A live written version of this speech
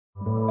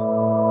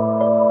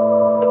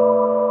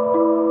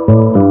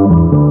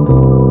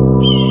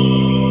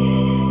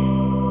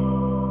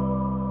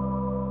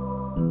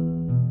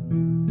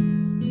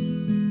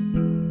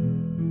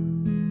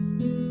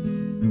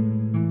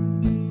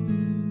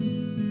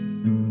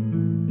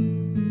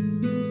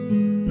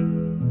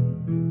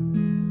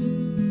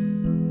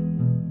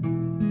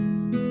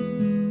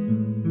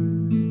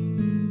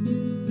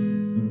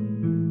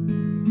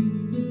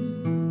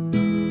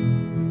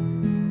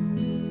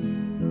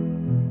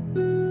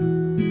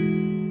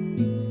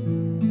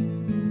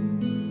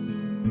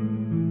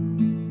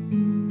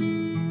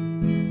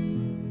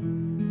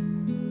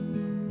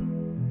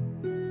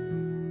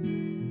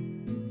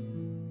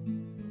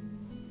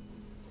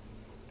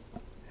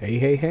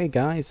Hey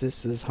guys,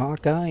 this is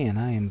Hawkeye and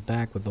I am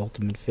back with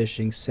Ultimate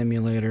Fishing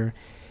Simulator.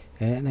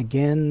 And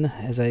again,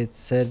 as I had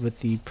said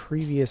with the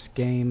previous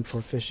game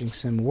for Fishing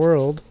Sim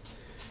World,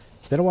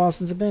 it's been a while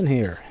since I've been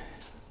here,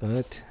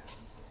 but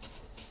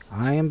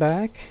I am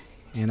back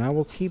and I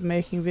will keep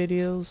making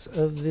videos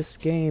of this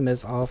game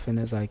as often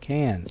as I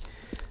can.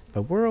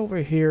 But we're over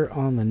here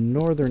on the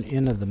northern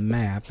end of the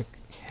map. I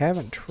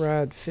haven't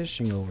tried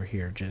fishing over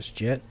here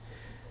just yet,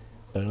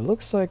 but it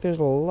looks like there's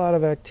a lot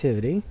of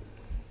activity.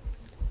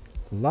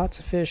 Lots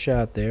of fish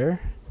out there.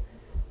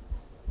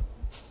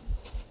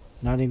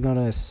 Not even going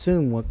to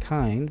assume what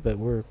kind, but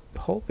we're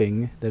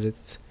hoping that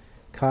it's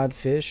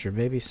codfish or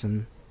maybe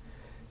some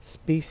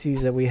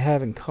species that we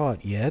haven't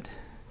caught yet.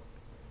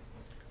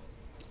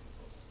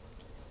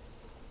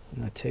 I'm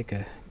going to take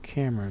a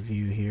camera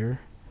view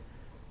here.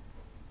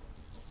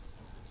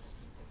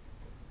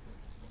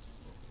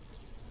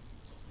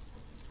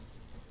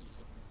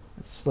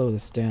 Let's slow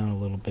this down a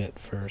little bit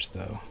first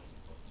though.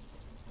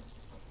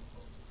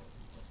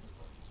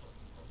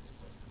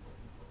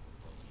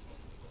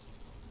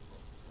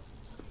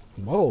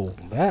 Whoa,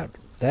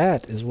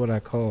 that is what I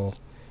call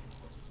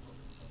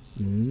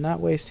not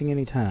wasting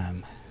any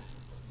time.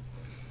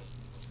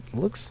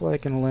 Looks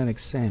like an Atlantic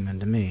salmon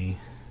to me.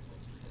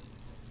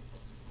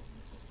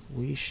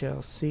 We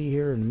shall see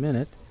here in a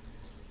minute.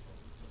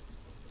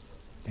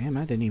 Damn,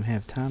 I didn't even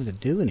have time to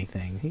do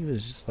anything. He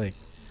was just like,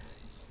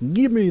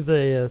 give me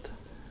that.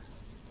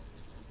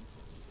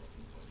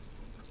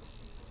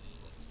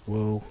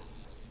 Whoa.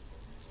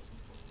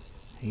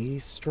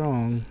 He's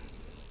strong.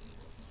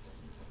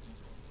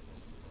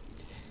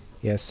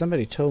 Yeah,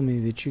 somebody told me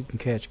that you can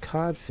catch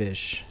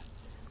codfish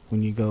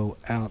when you go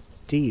out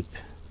deep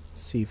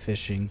sea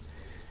fishing.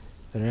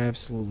 They're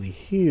absolutely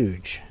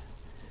huge.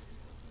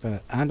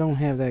 But I don't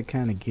have that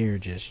kind of gear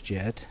just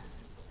yet.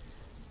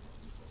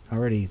 I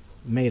already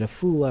made a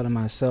fool out of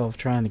myself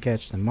trying to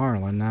catch the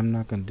marlin. I'm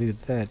not going to do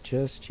that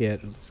just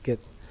yet. Let's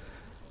get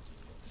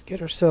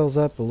ourselves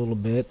up a little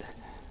bit.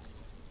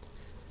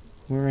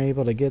 We're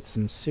able to get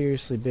some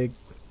seriously big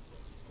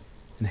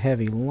and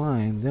heavy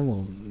line, then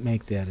we'll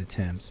make that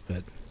attempt.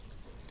 But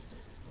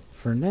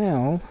for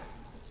now,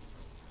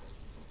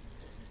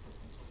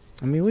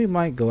 I mean, we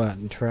might go out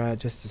and try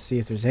just to see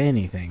if there's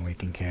anything we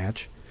can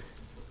catch,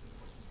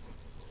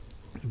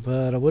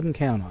 but I wouldn't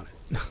count on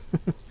it.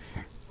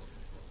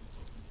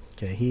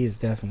 Okay, he is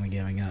definitely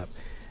giving up.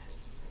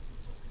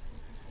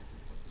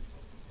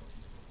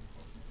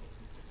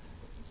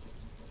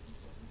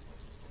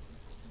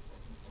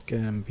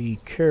 Gotta be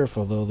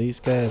careful though, these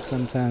guys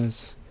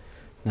sometimes.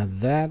 Now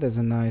that is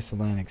a nice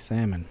Atlantic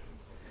salmon.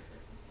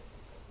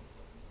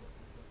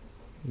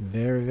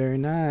 Very, very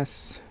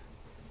nice.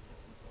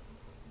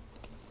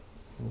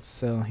 We'll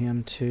sell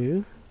him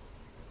too.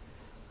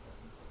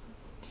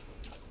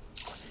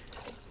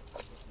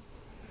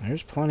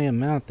 There's plenty of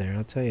them out there,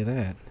 I'll tell you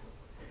that.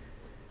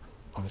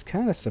 I was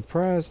kind of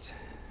surprised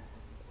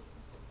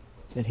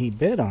that he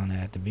bid on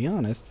that, to be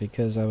honest,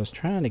 because I was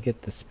trying to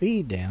get the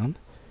speed down.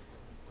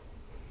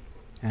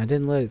 And I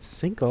didn't let it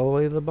sink all the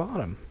way to the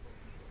bottom.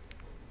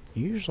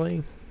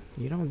 Usually,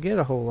 you don't get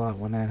a whole lot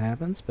when that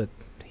happens, but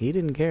he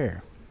didn't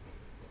care.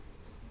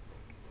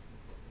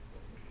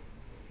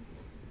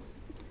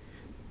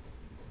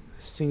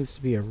 This seems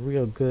to be a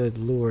real good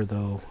lure,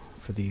 though,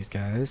 for these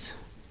guys.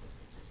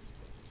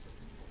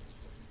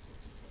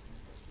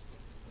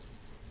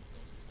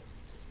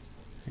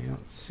 They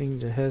don't seem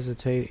to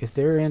hesitate. If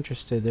they're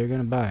interested, they're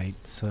going to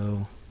bite,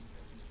 so...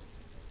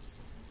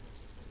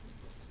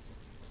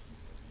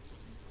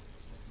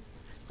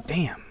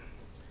 Damn!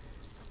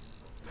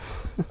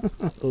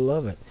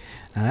 Love it.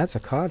 Now that's a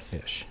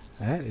codfish.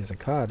 That is a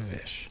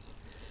codfish.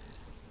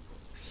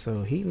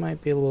 So he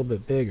might be a little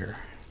bit bigger.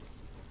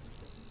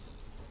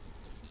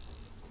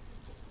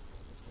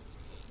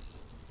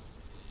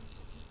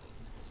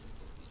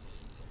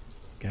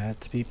 Got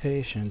to be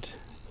patient.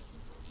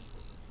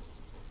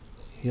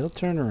 He'll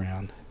turn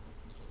around.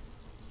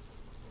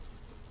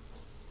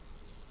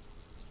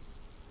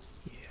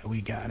 Yeah,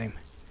 we got him.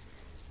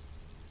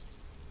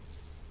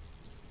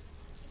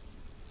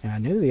 Now, I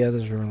knew the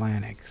others were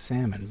Atlantic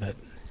salmon, but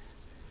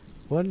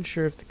wasn't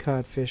sure if the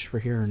codfish were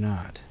here or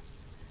not.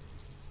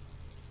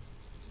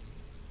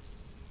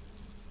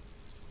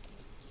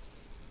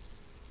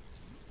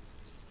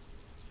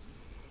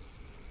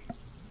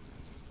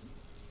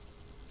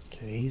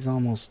 Okay, he's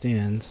almost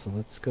in, so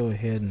let's go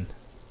ahead and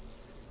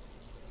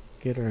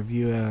get our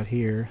view out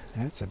here.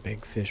 That's a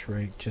big fish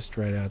just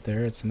right out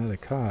there. It's another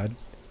cod.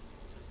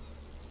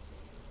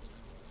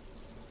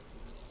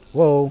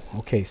 Whoa,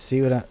 okay,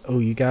 see what oh,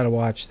 you gotta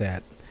watch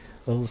that.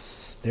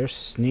 They're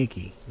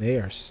sneaky. They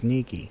are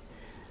sneaky.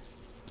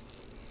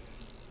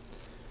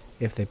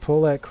 If they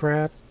pull that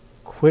crap,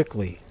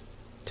 quickly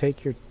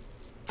take your...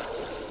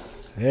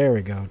 There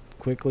we go.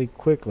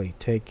 Quickly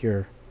take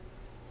your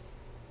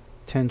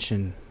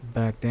tension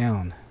back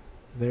down.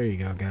 There you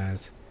go,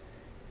 guys.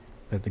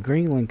 But the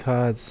Greenland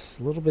Cod's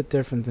a little bit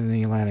different than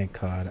the Atlantic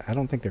Cod. I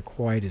don't think they're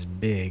quite as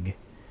big.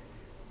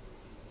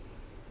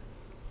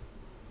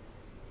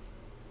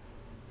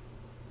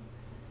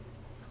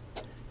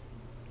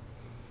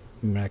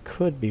 I mean, I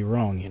could be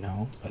wrong, you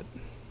know, but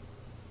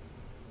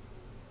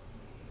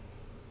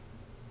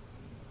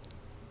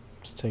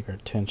let's take our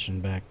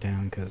tension back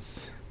down,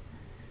 because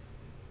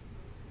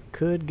it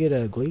could get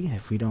ugly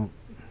if we don't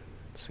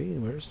see.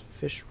 There's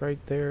fish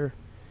right there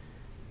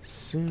as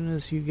soon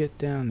as you get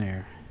down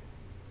there.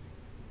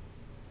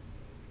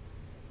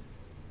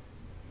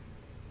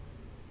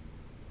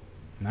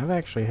 And I've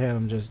actually had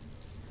them just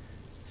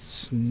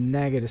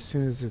snag it as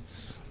soon as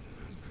it's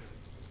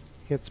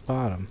hits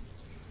bottom.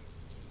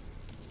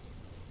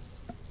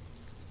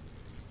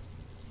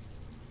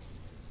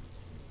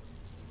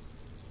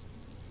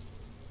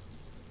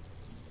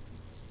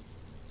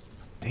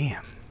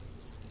 Damn.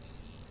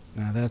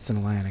 Now that's an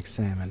Atlantic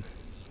salmon.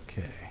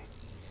 Okay.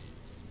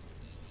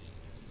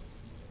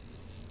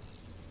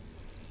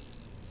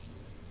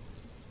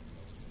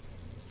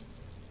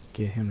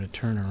 Get him to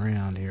turn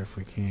around here if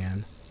we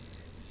can.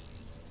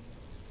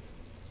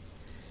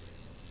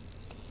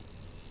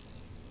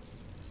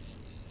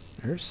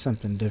 There's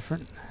something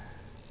different.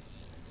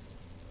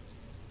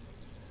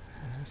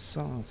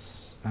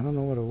 I don't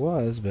know what it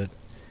was, but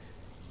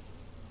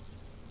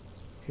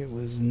it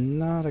was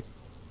not a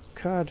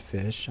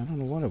codfish. I don't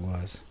know what it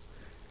was.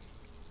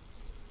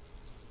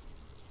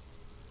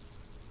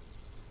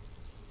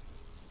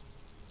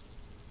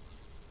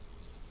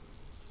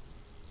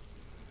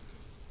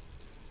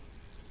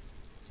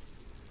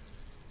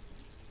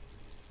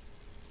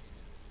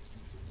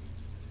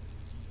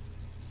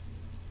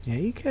 Yeah,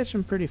 you catch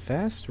them pretty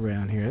fast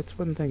around here. That's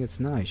one thing that's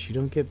nice. You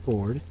don't get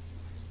bored.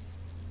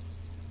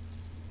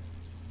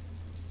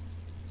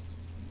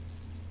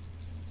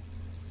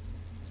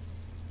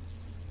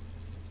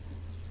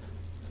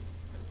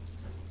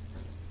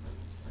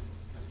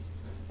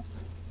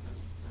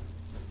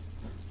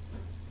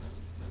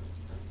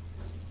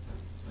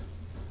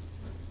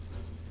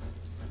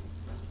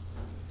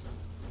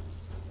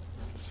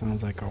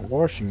 Sounds like our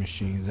washing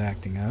machine's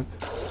acting up.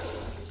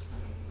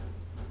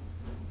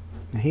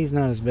 Now, he's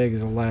not as big as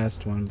the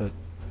last one, but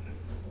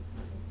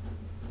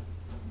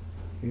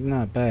he's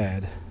not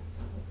bad.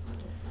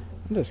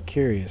 I'm just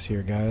curious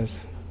here,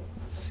 guys.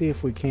 Let's see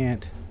if we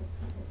can't...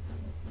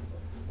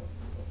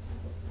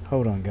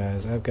 Hold on,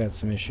 guys. I've got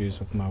some issues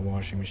with my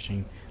washing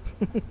machine.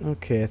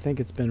 Okay, I think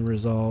it's been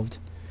resolved.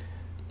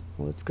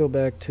 Let's go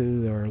back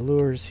to our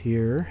lures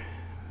here.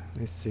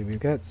 Let's see. We've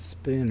got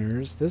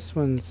spinners. This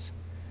one's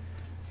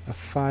a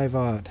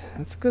 5/0.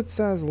 That's a good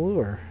size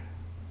lure.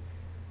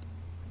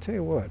 Tell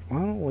you what, why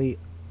don't we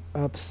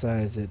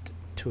upsize it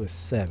to a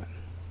 7?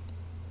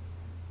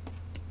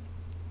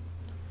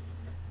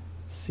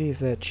 See if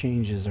that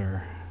changes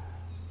our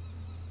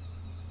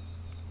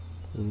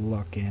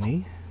luck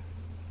any.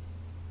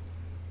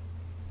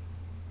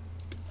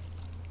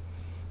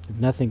 If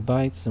nothing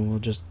bites, then we'll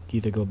just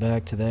either go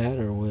back to that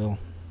or we'll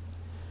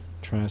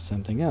try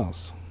something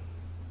else.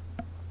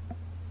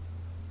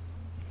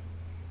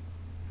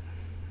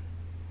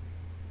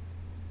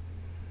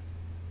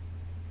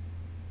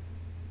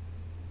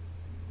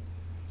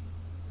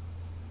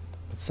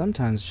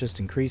 Sometimes just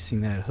increasing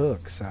that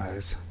hook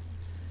size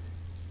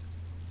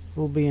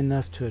will be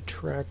enough to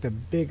attract a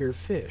bigger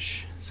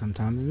fish.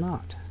 Sometimes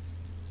not.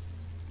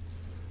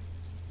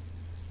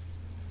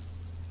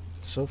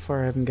 So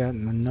far I haven't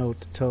gotten a note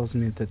that tells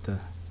me that the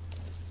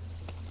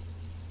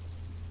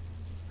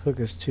hook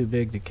is too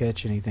big to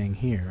catch anything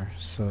here,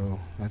 so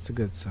that's a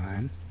good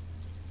sign.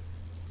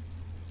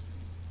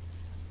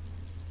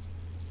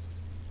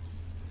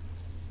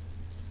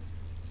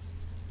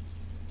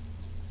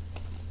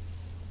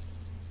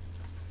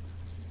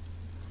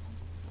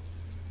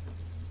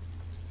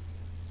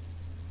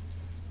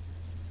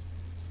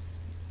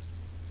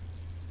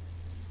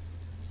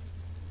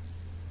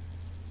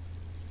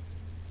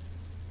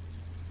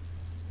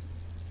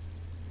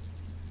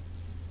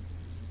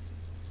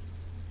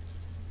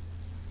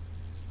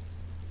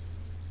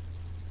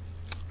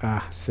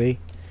 Ah, see?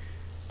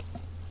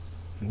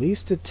 At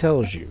least it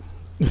tells you.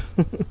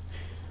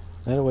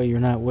 That way you're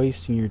not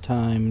wasting your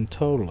time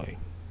totally.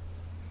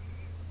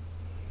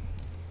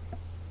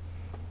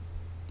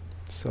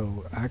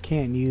 So I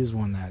can't use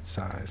one that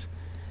size.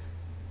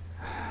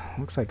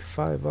 Looks like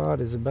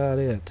 5/0 is about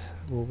it.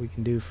 What we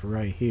can do for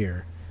right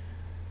here.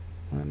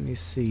 Let me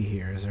see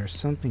here. Is there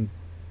something...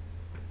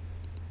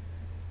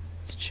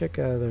 Let's check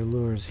out their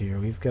lures here.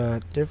 We've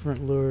got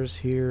different lures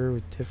here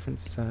with different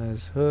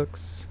size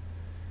hooks.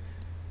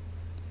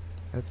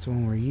 That's the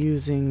one we're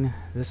using.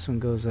 This one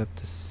goes up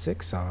to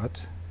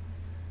 6/0.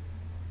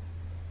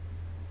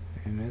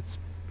 And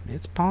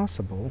it's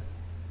possible.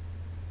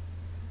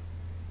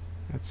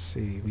 Let's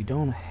see. We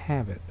don't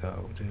have it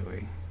though, do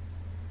we?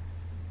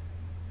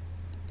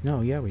 No,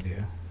 yeah we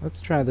do.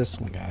 Let's try this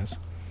one, guys.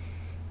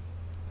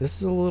 This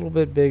is a little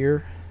bit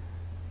bigger.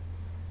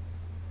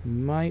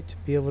 Might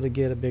be able to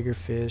get a bigger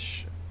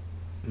fish.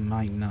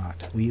 Might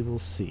not. We will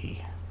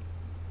see.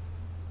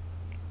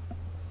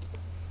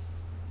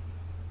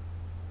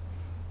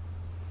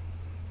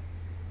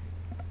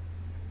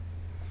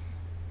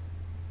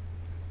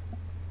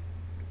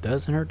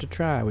 Doesn't hurt to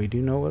try. We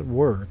do know it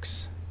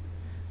works.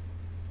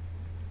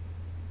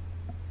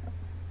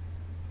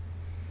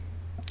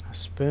 A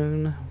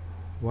spoon,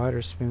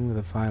 wider spoon with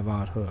a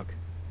 5/0 hook.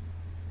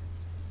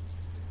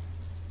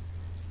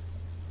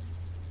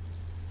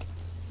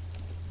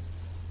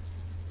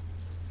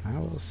 I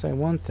will say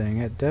one thing,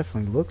 it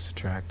definitely looks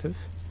attractive.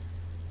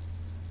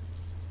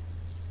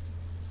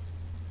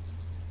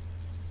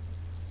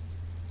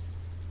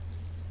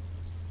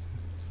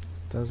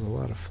 Does a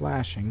lot of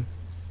flashing.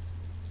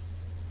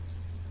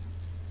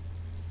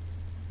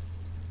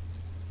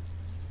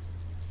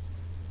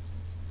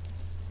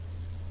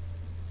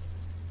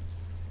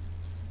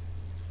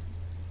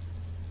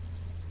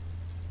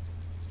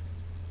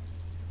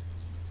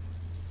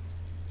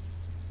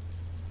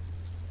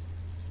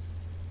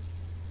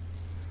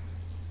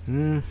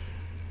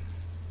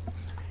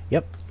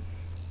 Yep.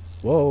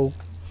 Whoa.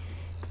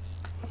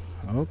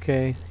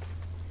 Okay.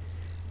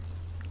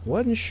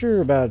 Wasn't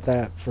sure about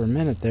that for a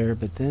minute there,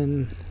 but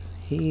then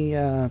he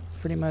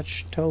pretty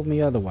much told me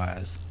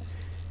otherwise.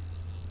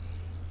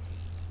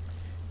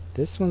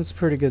 This one's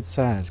pretty good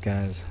size,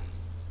 guys.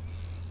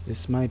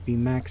 This might be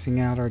maxing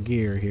out our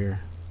gear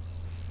here.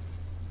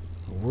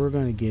 But we're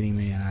gonna get him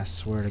in, I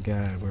swear to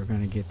God. We're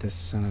gonna get this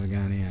son of a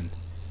gun in.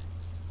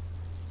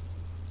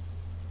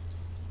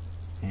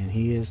 And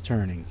he is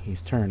turning.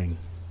 He's turning.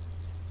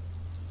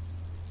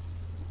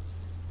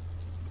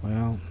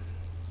 Well,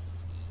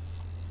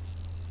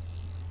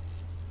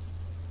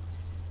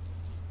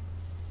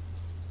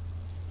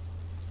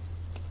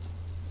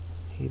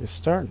 he was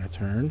starting to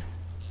turn.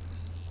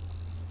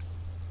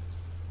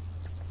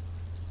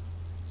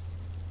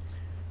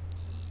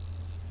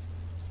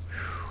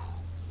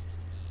 Whew.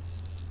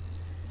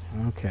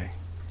 Okay.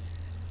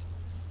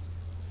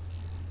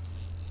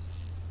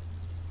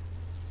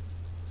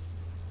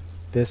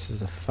 This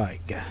is a fight,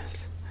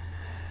 guys.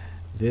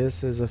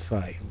 This is a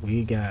fight.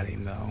 We got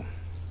him, though.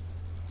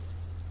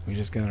 We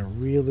just gotta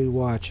really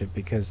watch it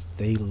because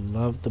they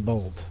love the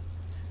bolt.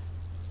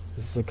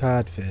 This is a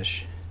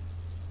codfish.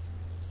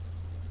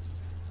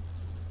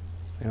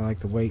 They like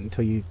to wait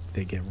until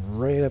they get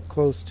right up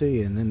close to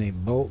you and then they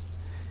bolt.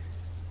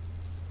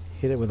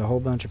 Hit it with a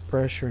whole bunch of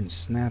pressure and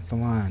snap the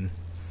line.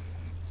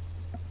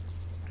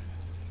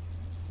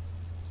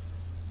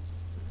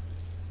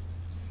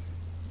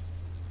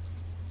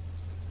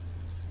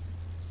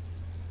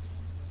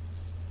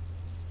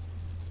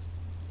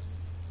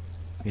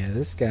 Yeah,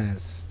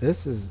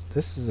 this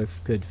is a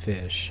good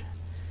fish.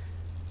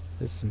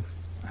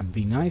 It'd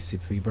be nice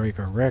if we break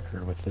our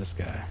record with this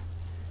guy.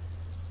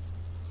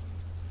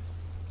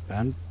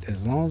 But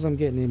as long as I'm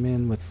getting him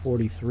in with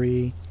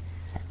 43,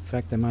 in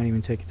fact I might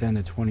even take it down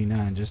to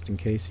 29 just in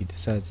case he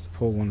decides to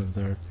pull one of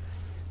their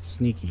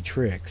sneaky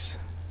tricks.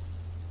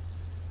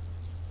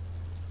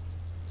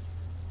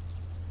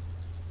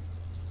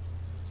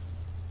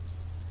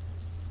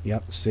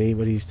 Yep, see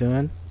what he's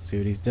doing? See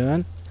what he's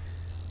doing?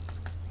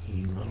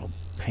 You little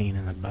pain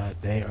in the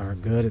butt. They are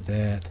good at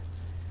that.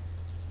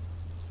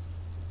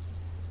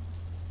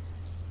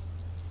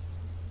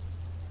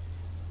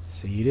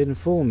 See, you didn't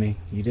fool me.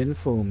 You didn't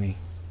fool me.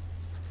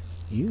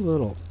 You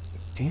little...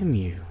 Damn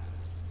you.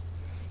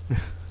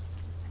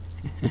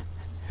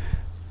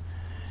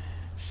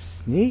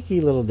 Sneaky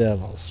little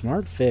devil.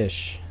 Smart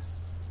fish.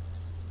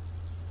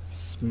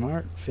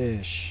 Smart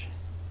fish.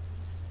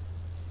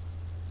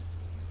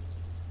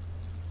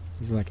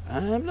 He's like,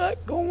 I'm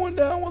not going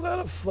down without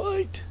a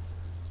fight.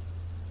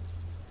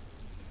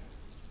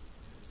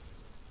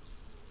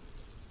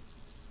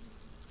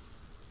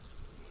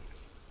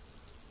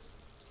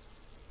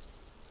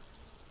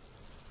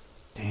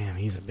 Damn,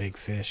 he's a big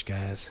fish,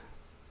 guys.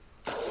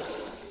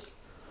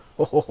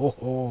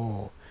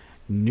 Oh,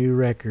 new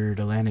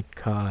record, Atlantic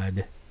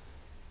Cod.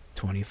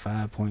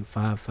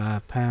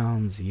 25.55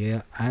 pounds.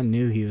 Yeah, I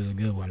knew he was a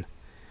good one.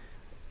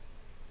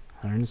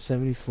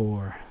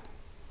 174.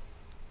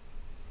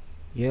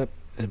 Yep,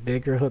 the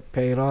bigger hook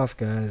paid off,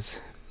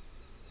 guys.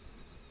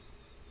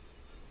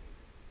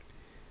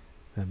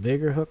 The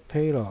bigger hook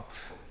paid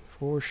off,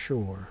 for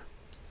sure.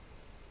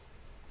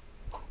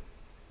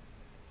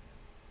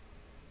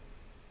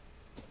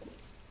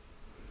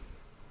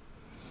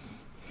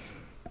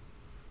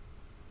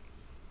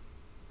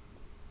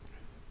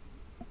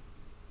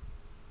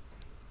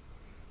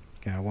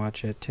 Gotta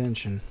watch that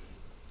tension.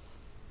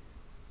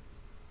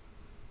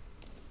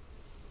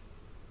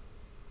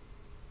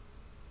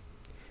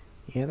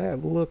 Yeah,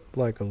 that looked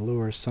like a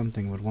lure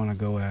something would want to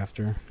go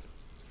after.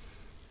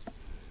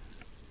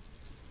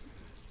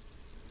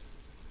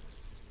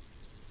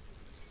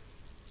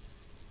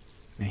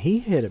 And he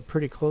hit it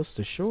pretty close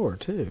to shore,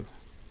 too.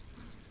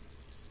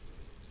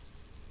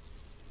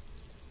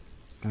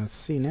 Now,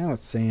 see, now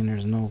it's saying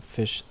there's no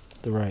fish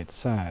the right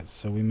size,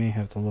 so we may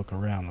have to look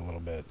around a little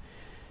bit.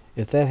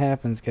 If that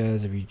happens,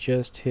 guys, if you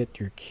just hit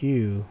your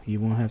cue, you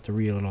won't have to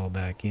reel it all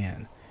back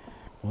in.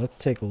 Well, let's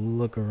take a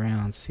look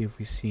around, see if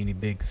we see any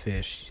big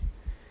fish.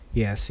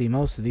 Yeah, see,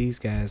 most of these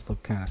guys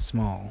look kind of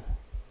small.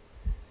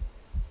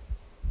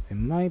 It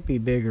might be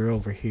bigger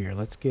over here.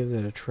 Let's give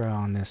it a try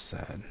on this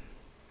side.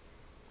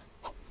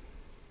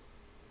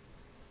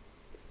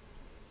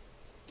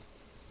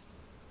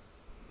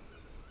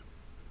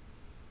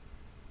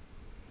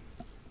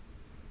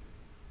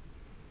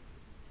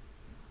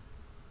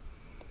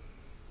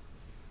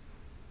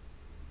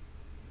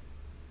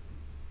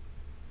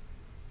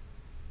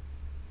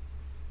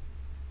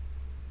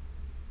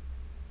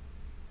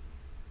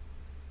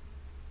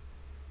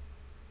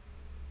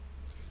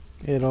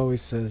 It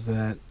always says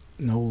that.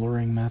 No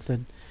luring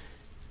method.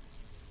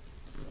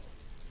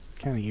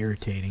 Kind of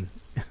irritating.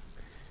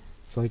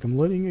 It's like I'm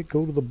letting it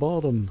go to the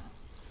bottom.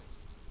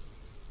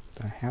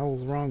 The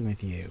hell's wrong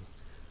with you?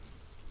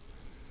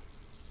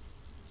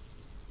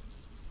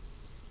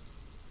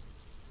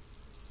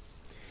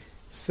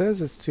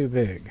 Says it's too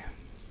big.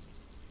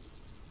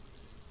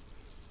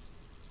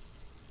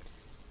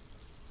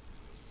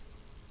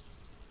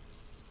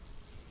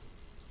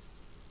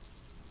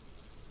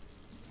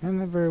 And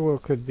that very well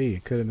could be.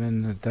 It could have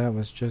been that that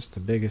was just the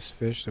biggest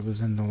fish that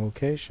was in the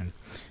location.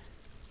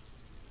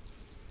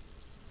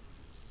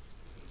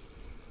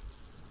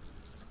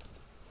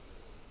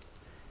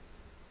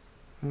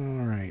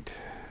 Alright,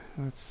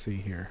 let's see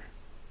here.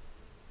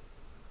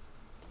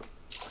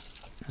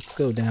 Let's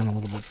go down a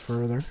little bit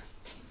further.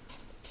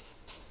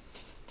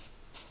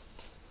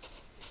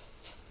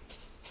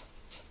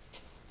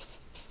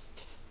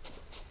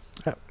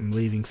 Oh, I'm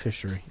leaving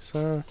fishery.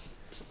 So,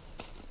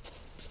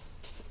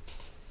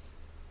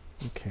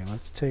 okay,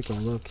 let's take a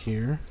look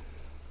here.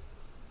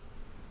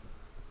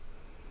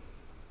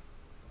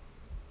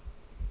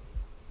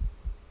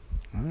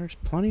 Well, there's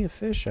plenty of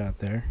fish out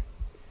there.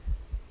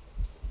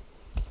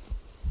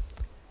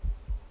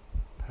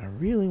 I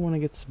really want to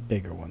get some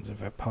bigger ones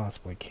if I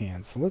possibly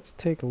can. So let's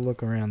take a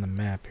look around the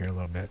map here a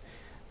little bit.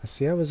 I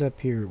see I was up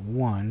here at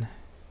 1.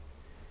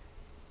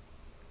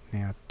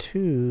 Now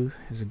 2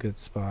 is a good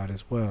spot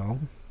as well.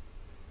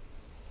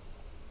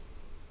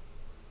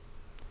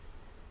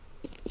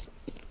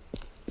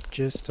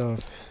 Just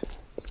off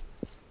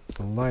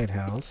the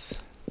lighthouse.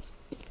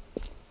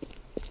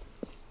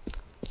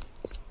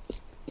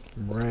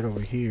 Right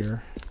over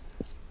here.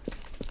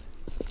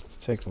 Let's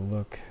take a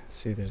look,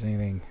 see if there's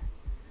anything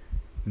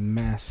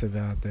massive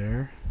out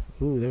there.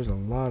 Ooh, there's a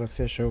lot of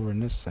fish over on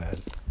this side.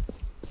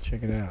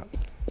 Check it out.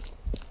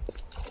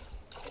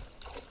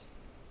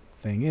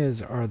 Thing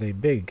is, are they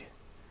big?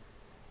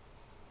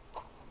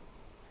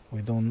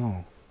 We don't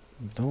know.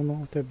 We don't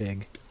know if they're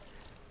big.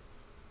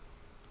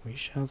 We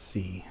shall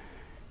see.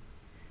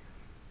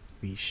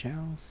 We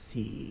shall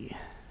see.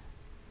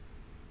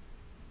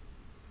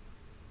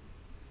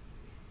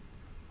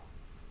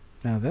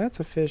 Now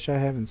that's a fish I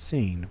haven't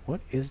seen.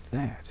 What is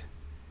that?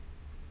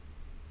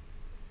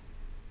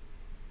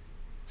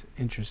 It's an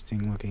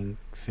interesting looking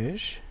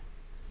fish.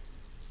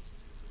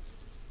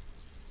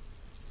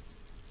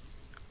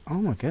 Oh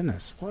my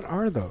goodness, what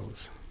are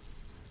those?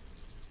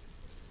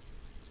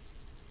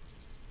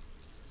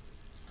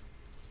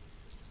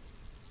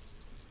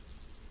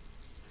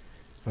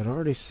 But it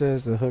already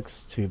says the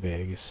hook's too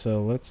big,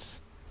 so let's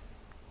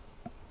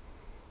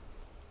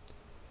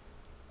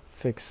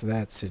fix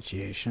that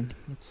situation.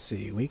 Let's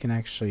see, we can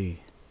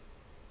actually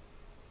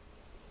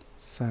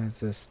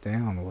size this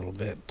down a little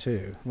bit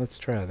too. Let's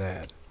try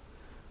that.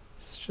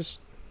 Let's just,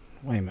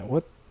 wait a minute,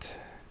 what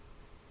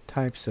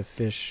types of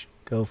fish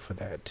go for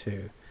that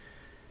too?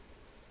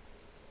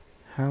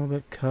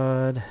 Halibut,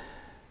 cod.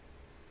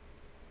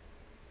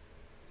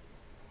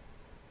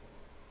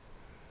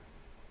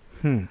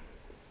 I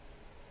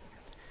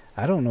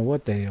don't know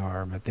what they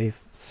are, but they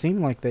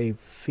seem like they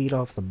feed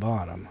off the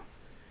bottom.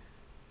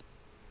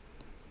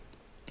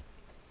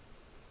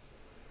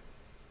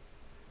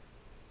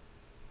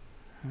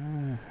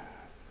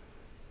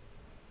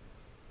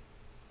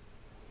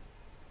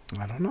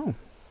 I don't know.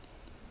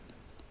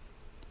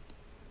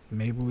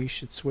 Maybe we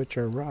should switch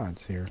our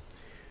rods here.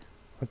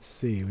 Let's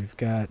see, we've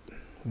got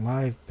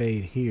live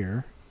bait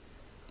here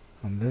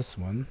on this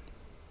one.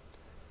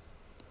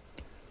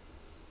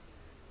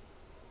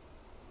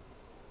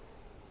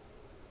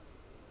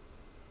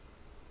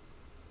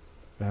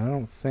 But I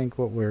don't think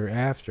what we're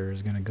after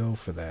is going to go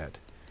for that.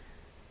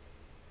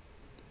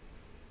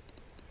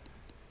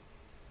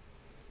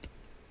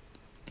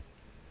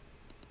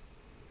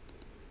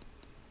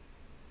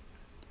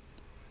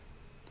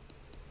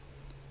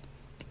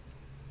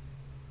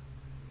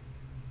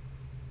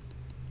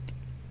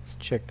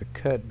 Check the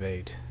cut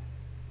bait.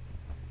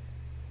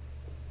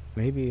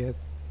 Maybe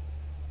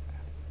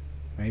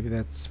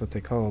that's what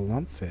they call a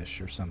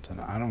lumpfish or something.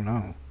 I don't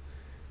know.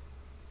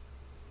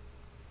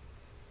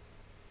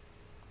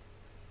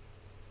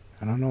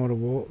 I don't know what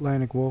a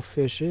Atlantic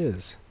Wolffish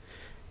is.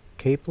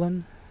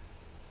 Capelin?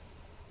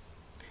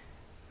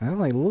 Well,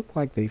 they look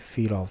like they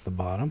feed off the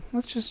bottom.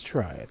 Let's just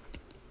try it.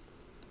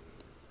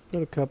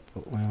 Put a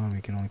couple. Well, we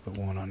can only put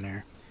one on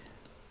there.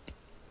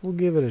 We'll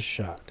give it a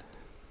shot.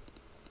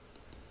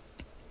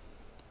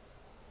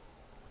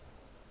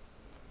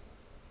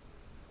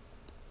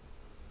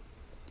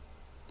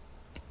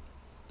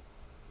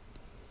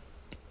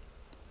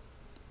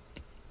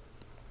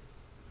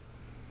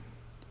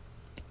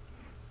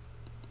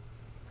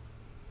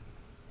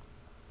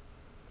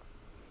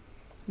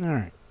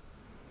 Alright.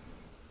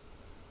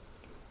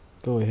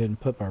 Go ahead and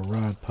put my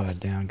rod pod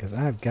down because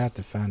I've got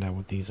to find out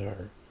what these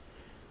are.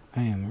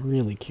 I am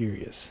really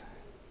curious.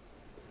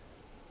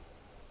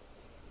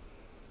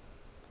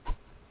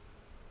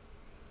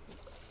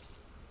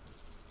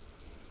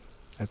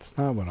 That's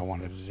not what I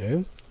wanted to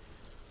do.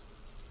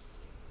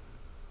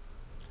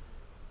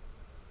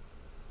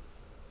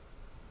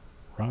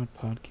 rod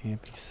pod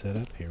can't be set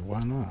up here.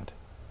 Why not?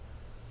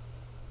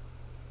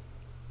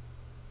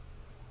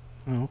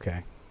 Oh,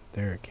 okay.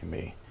 There it can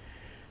be.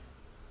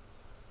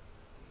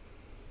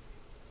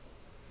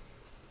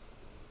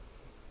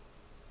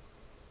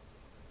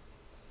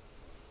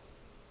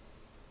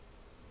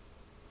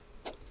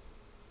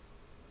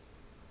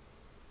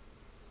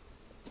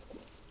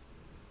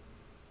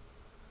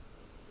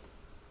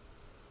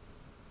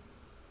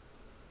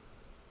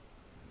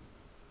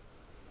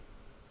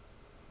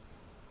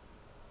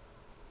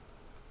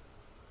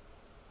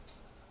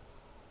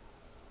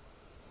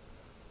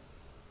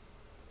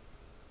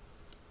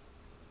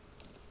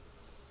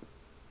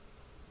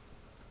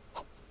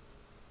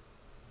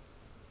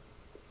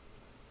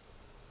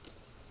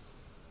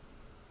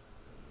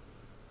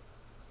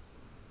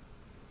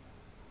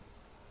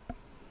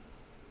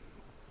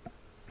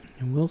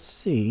 And we'll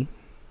see.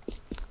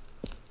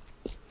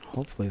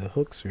 Hopefully the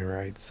hook's the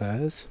right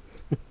size.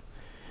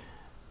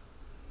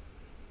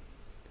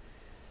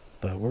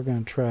 But we're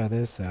going to try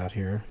this out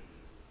here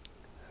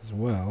as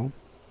well.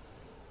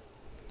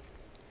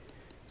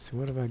 So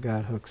what have I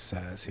got hook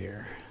size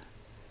here?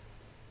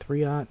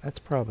 3/0, that's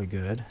probably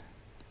good.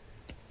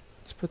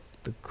 Let's put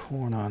the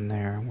corn on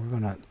there. We're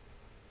going to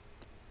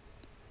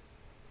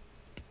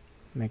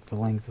make the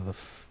length of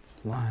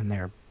the line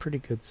there pretty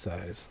good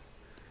size.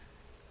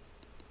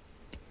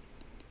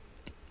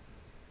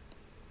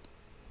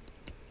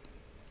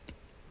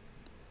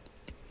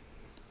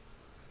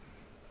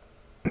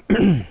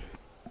 I'll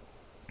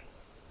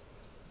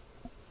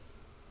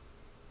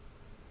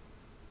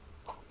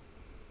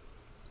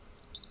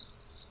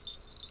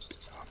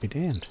be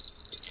damned.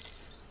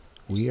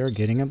 We are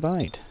getting a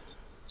bite.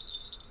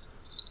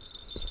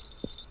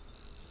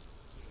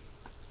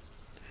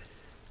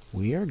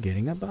 We are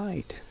getting a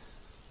bite.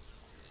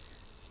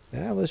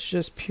 That was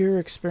just pure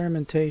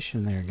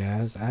experimentation there,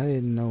 guys. I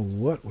didn't know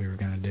what we were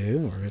going to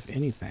do, or if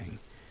anything.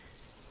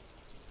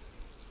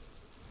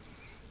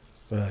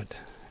 But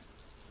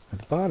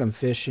with bottom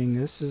fishing,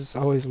 this is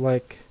always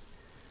like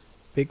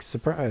big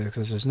surprise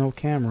because there's no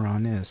camera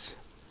on this.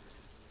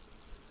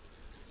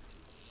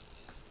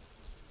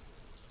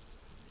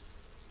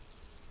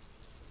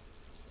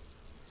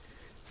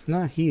 It's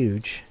not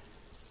huge,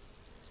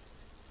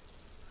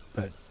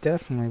 but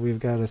definitely we've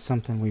got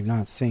something we've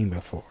not seen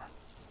before.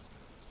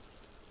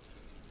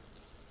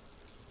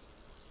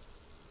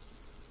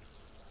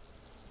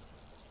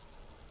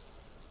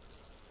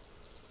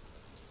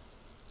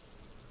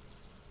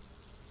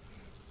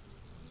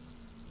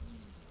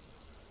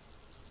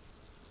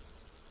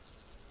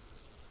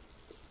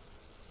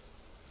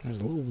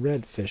 There's a little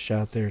red fish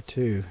out there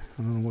too.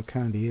 I don't know what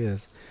kind he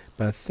is,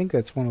 but I think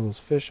that's one of those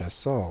fish I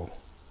saw.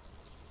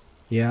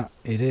 Yeah,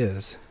 it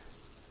is.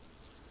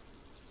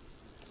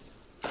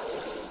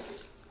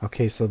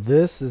 Okay, so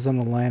this is an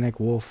Atlantic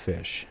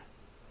Wolffish.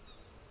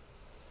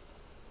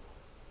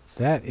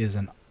 That is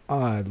an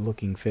odd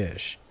looking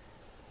fish.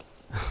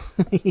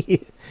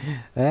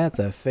 That's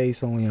a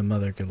face only a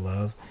mother could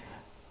love.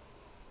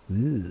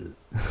 It's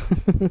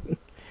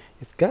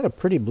got a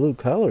pretty blue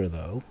color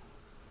though.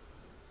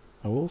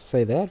 I will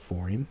say that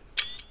for him.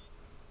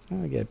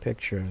 Let me get a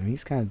picture of him.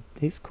 He's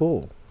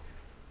cool.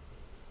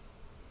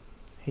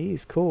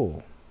 He's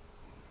cool.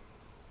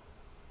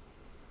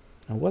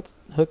 Now what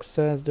hook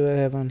size do I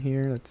have on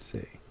here? Let's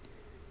see.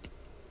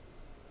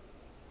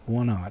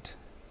 1/0.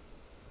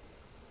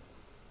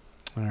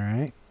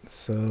 Alright,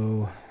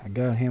 so I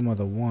got him with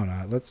a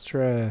 1/0. Let's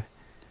try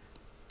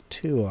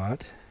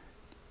 2/0.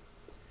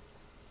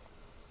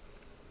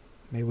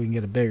 Maybe we can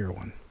get a bigger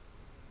one.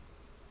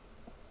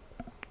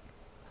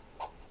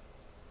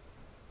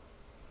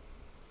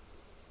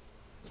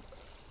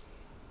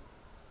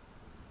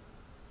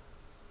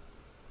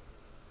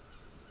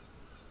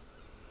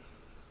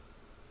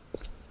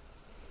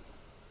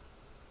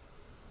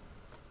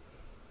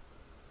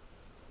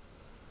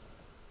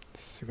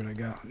 See what I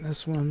got on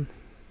this one.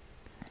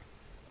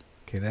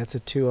 Okay, that's a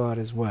 2/0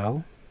 as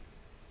well.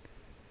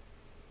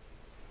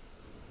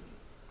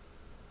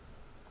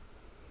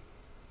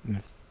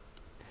 And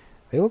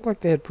they look like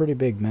they had pretty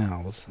big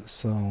mouths,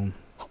 so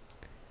I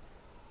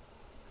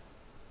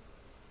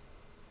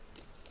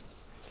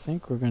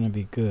think we're going to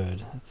be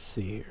good. Let's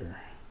see here.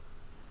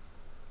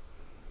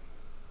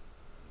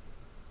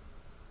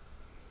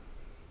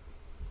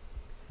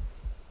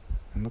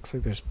 It looks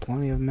like there's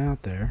plenty of them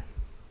out there.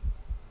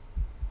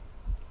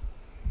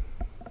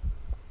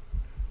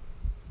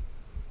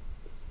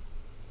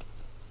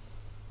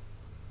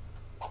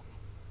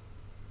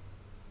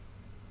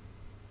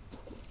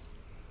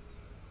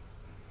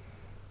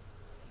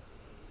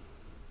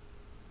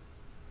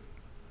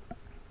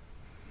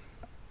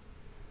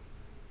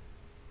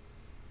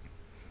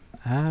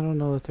 I don't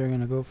know if they're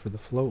going to go for the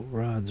float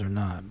rods or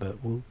not,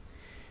 but we'll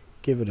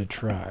give it a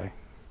try.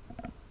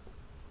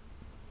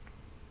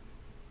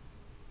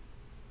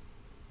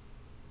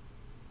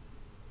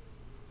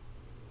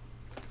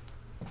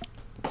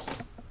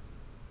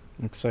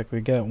 Looks like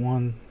we got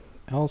one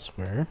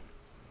elsewhere.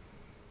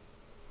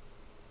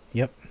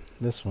 Yep,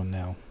 this one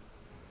now.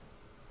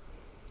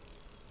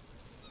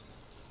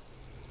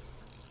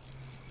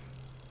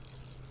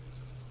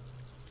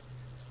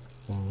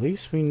 Well, at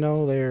least we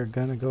know they're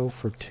gonna go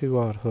for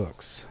 2/0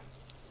 hooks.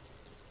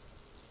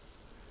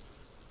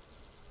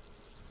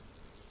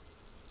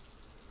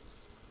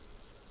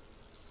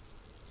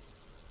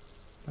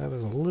 I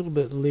was a little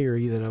bit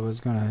leery that I was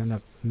gonna end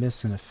up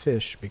missing a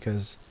fish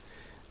because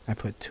I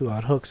put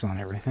 2/0 hooks on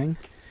everything.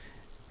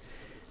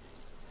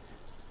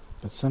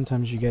 But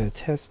sometimes you gotta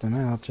test them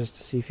out just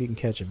to see if you can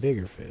catch a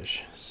bigger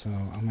fish. So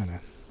I'm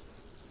gonna...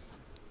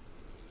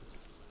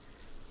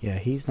 Yeah,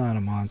 he's not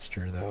a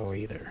monster though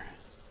either.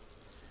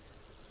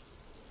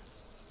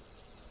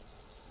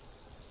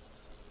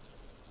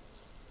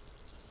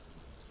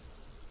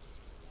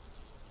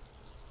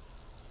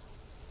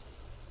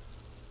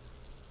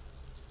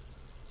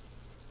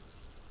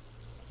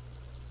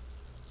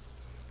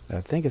 I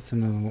think it's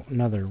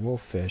another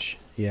wolffish.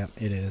 Yeah,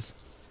 it is.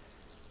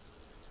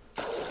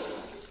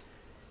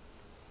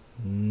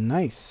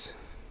 Nice.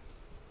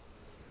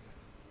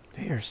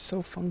 They are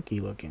so funky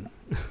looking.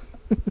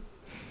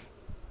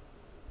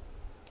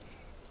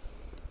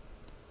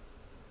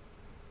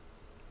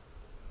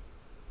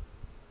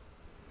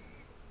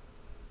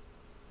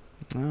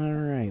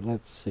 Alright,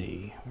 let's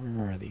see.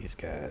 Where are these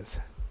guys?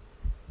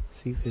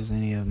 See if there's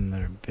any of them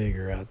that are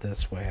bigger out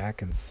this way. I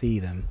can see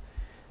them.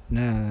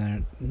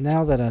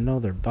 Now that I know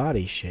their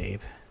body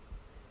shape.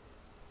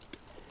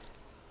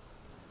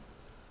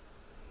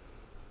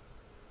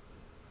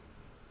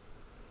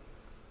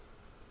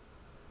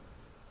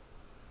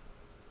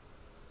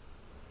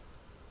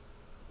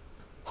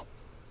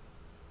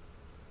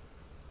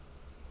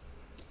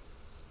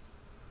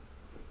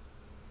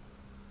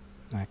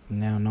 I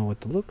now know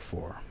what to look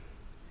for.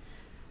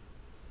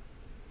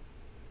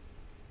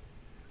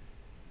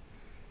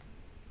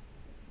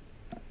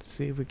 Let's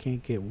see if we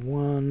can't get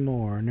one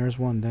more. And there's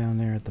one down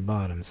there at the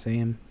bottom. See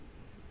him?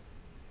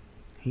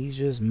 He's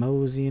just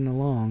moseying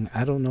along.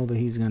 I don't know that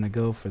he's going to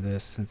go for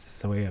this since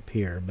it's way up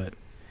here, but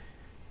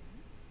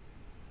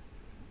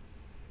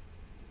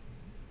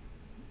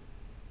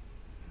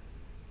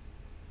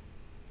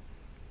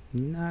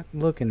not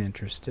looking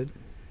interested.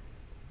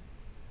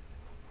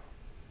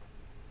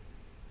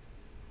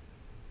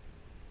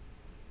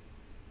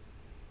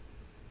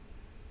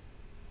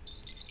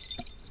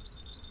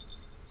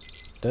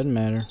 Doesn't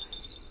matter.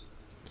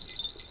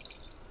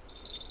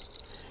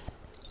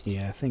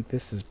 Yeah, I think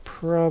this is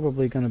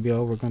probably going to be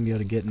all we're going to be able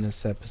to get in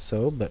this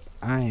episode, but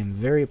I am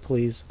very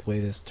pleased with the way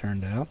this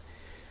turned out.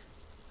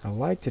 I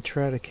like to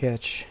try to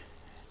catch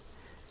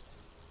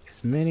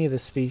as many of the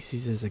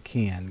species as I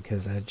can,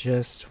 because I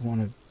just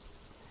want to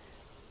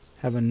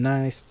have a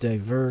nice,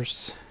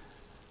 diverse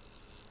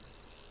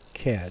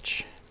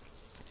catch.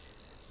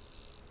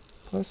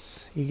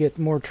 Plus, you get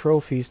more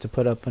trophies to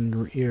put up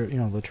in your,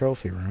 the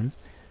trophy room.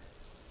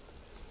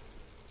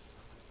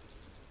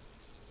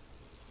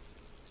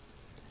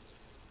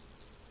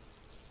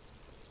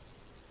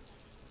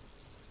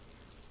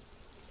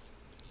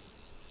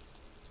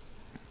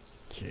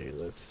 Okay,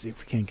 let's see if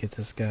we can't get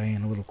this guy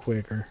in a little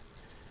quicker.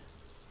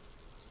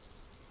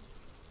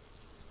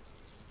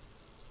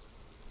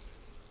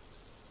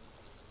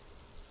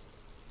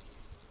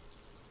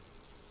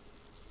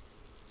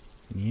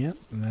 Yep,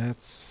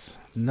 that's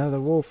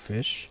another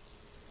wolffish.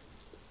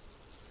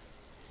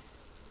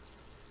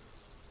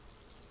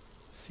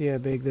 See how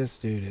big this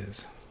dude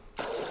is.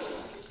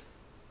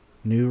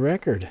 New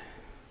record.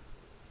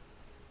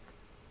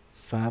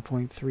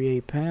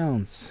 5.38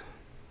 pounds.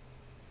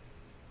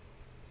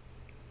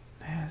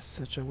 That's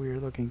such a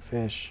weird looking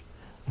fish.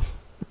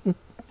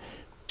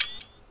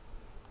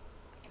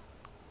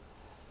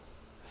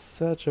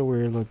 Such a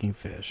weird looking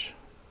fish.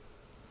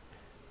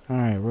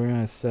 Alright, we're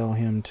going to sell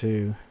him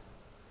too.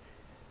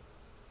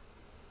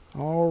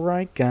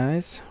 Alright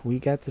guys, we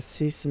got to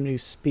see some new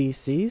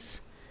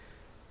species.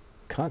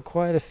 Caught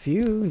quite a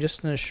few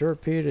just in a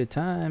short period of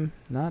time.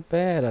 Not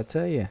bad, I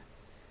tell you.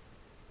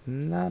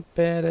 Not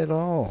bad at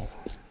all.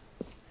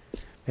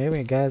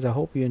 Anyway guys, I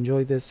hope you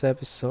enjoyed this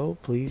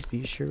episode. Please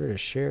be sure to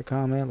share,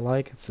 comment,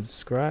 like, and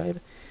subscribe.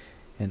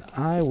 And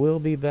I will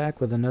be back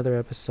with another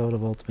episode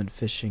of Ultimate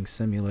Fishing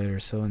Simulator.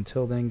 So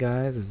until then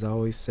guys, as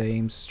always, say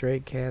aim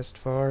straight, cast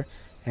far,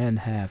 and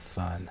have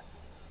fun.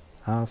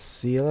 I'll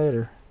see you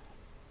later.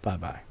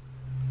 Bye-bye.